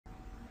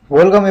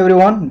Welcome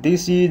everyone.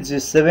 This is the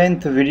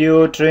 7th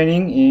video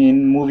training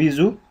in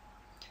MUVIZU.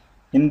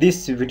 In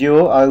this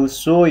video, I will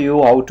show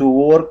you how to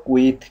work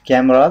with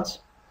cameras.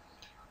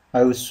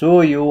 I will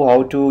show you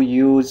how to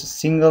use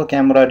single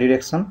camera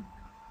direction,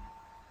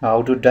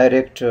 how to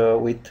direct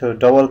with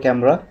double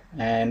camera,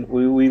 and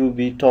we will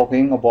be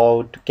talking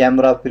about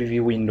camera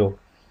preview window.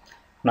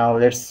 Now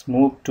let's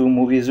move to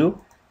MUVIZU,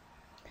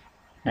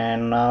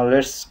 and now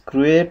let's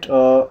create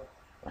a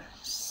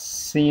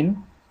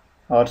scene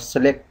or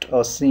select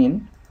a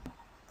scene.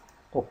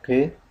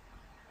 Okay.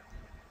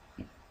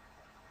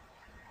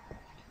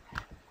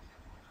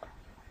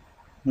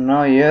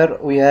 Now here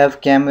we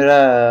have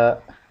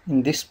camera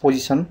in this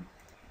position.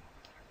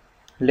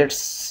 Let's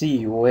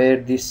see where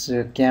this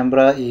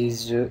camera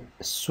is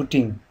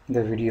shooting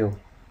the video.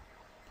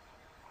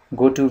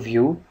 Go to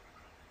view,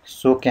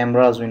 show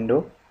cameras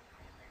window,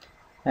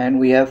 and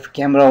we have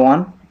camera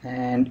 1,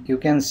 and you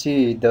can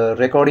see the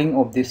recording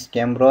of this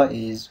camera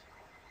is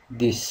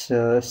this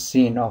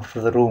scene of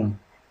the room.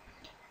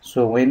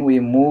 So when we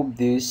move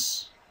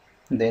this,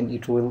 then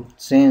it will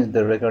change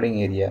the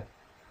recording area.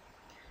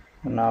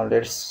 Now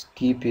let's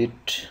keep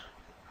it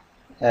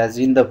as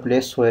in the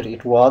place where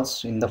it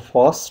was in the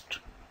first,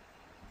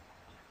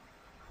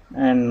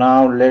 and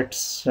now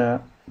let's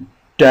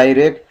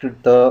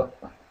direct the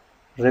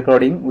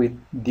recording with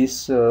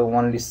this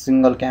only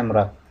single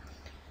camera.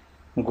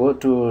 Go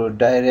to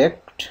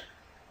direct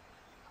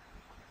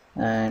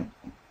and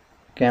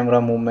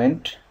camera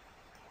movement,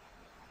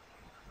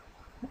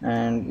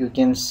 and you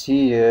can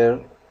see here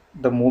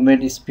the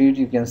movement speed.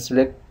 You can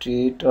select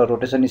it, or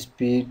rotation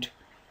speed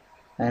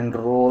and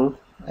roll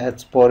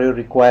as per your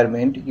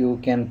requirement. You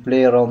can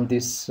play around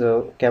this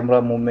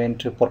camera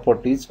movement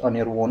properties on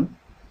your own.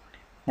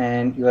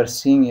 And you are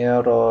seeing here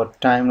a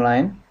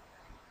timeline.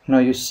 Now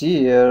you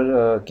see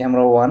here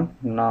camera 1.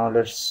 Now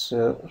let's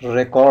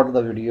record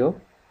the video,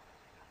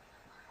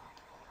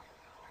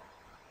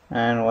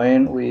 and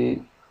when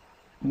we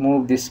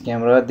move this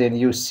camera, then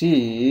you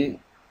see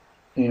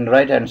in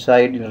right hand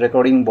side in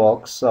recording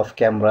box of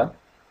camera.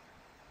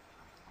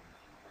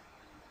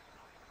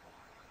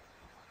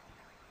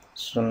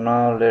 So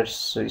now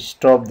let's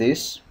stop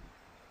this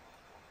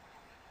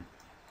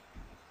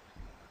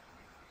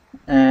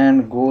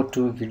and go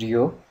to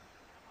video,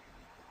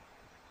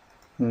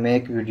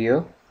 make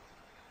video.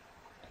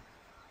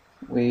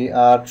 We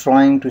are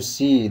trying to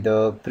see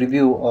the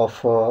preview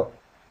of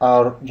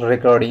our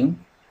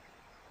recording,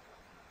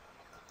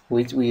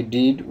 which we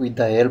did with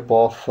the help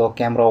of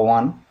camera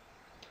 1.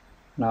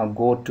 Now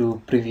go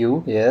to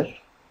preview here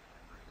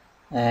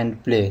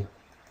and play.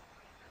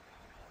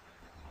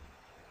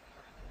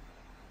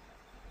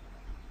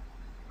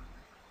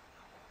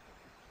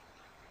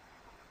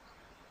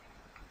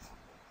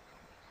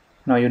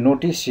 Now you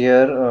notice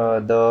here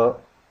the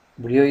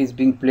video is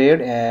being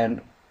played and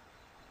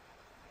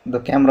the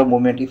camera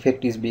movement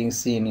effect is being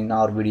seen in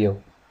our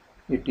video.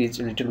 It is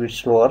a little bit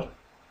slower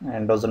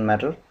and doesn't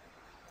matter.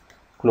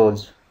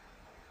 Close.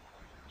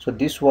 So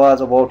this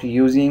was about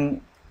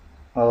using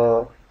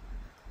a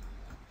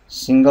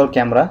single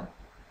camera.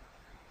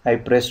 I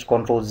pressed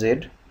Ctrl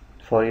Z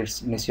for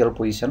its initial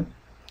position.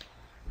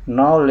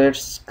 Now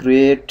let's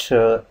create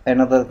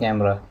another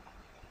camera.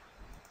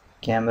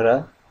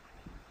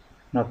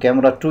 Now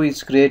camera 2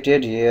 is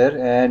created here,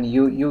 and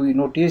you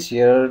notice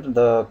here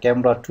the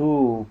camera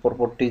 2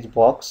 properties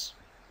box.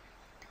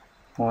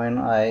 When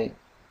I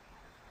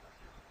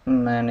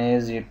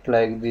manage it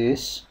like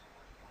this,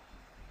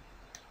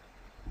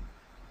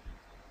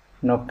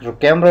 now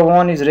camera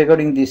 1 is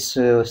recording this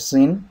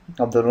scene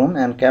of the room,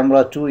 and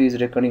camera 2 is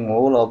recording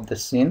whole of the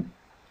scene,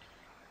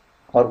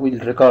 or will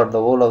record the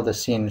whole of the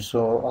scene.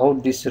 So how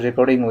this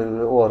recording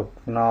will work?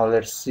 Now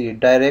let's see.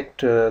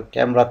 Direct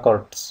camera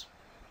cuts.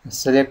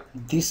 Select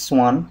this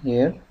one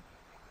here,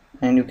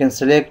 and you can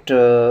select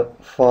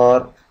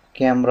for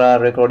camera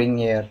recording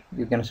here.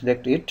 You can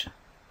select it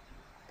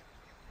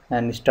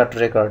and start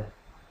record.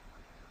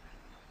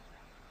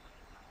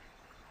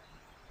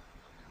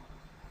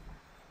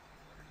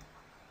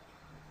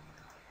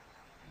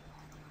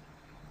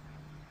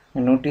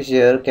 And notice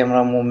here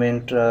camera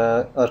movement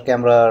or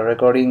camera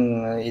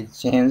recording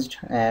is changed,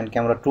 and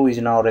camera 2 is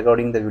now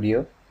recording the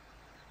video.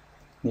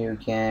 You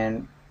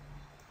can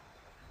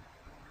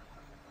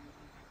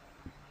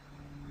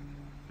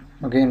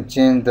again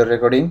change the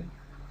recording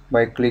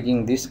by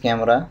clicking this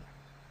camera.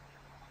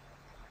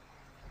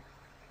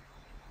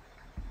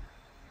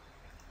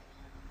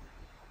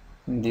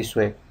 This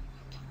way.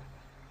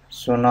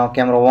 So now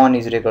camera 1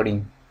 is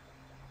recording.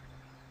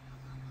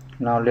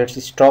 Now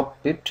let's stop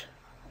it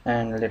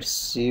and let's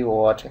see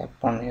what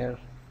happened here.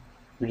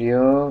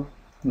 Video,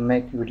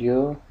 make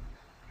video,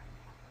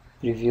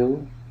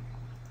 preview,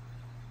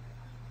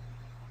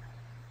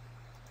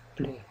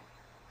 play.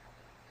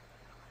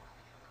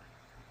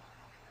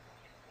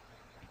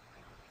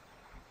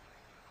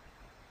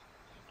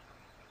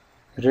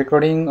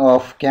 Recording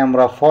of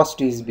camera first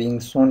is being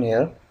shown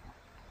here.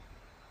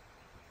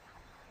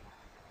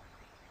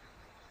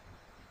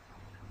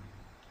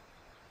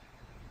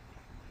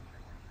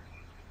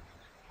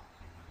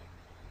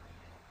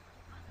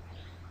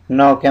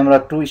 Now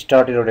camera 2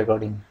 started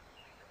recording.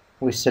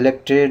 We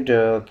selected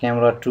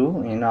camera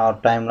 2 in our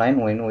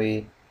timeline when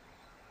we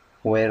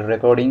were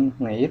recording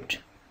it.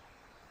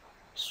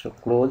 So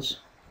close.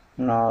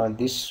 Now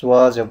this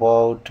was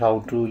about how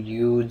to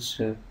use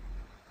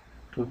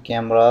two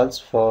cameras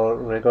for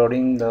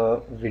recording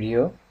the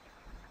video.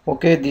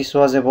 Okay, this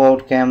was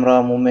about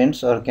camera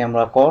movements or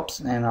camera cuts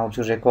and how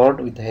to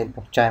record with the help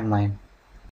of timeline.